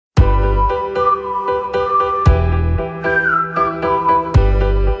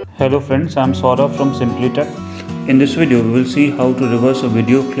Hello friends, I am Saurabh from SimplyTech. In this video, we will see how to reverse a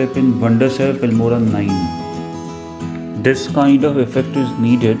video clip in Wondershare Filmora 9. This kind of effect is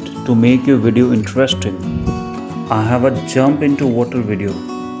needed to make your video interesting. I have a jump into water video.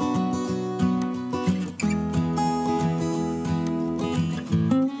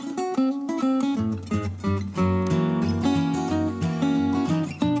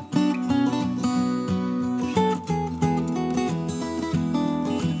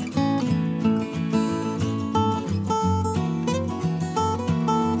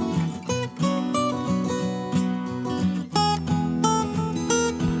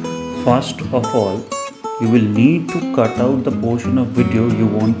 First of all, you will need to cut out the portion of video you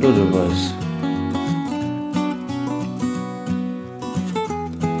want to reverse.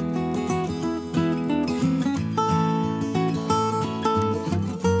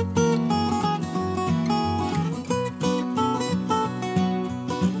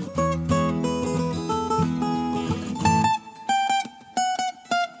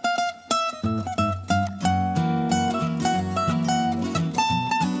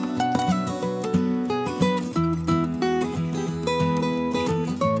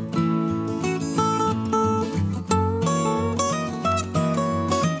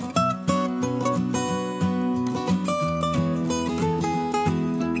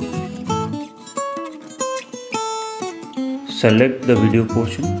 Select the video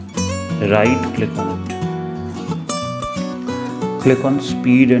portion, right click on it. Click on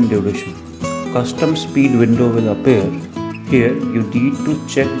speed and duration. Custom speed window will appear. Here you need to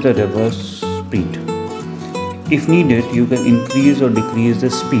check the reverse speed. If needed, you can increase or decrease the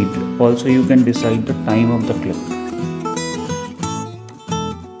speed. Also you can decide the time of the clip.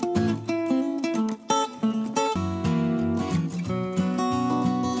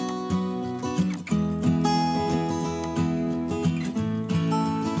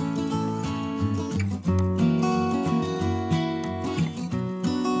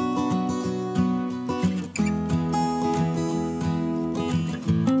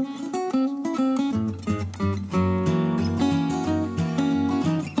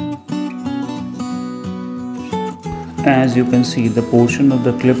 As you can see, the portion of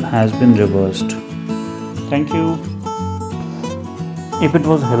the clip has been reversed. Thank you. If it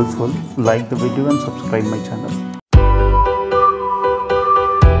was helpful, like the video and subscribe my channel.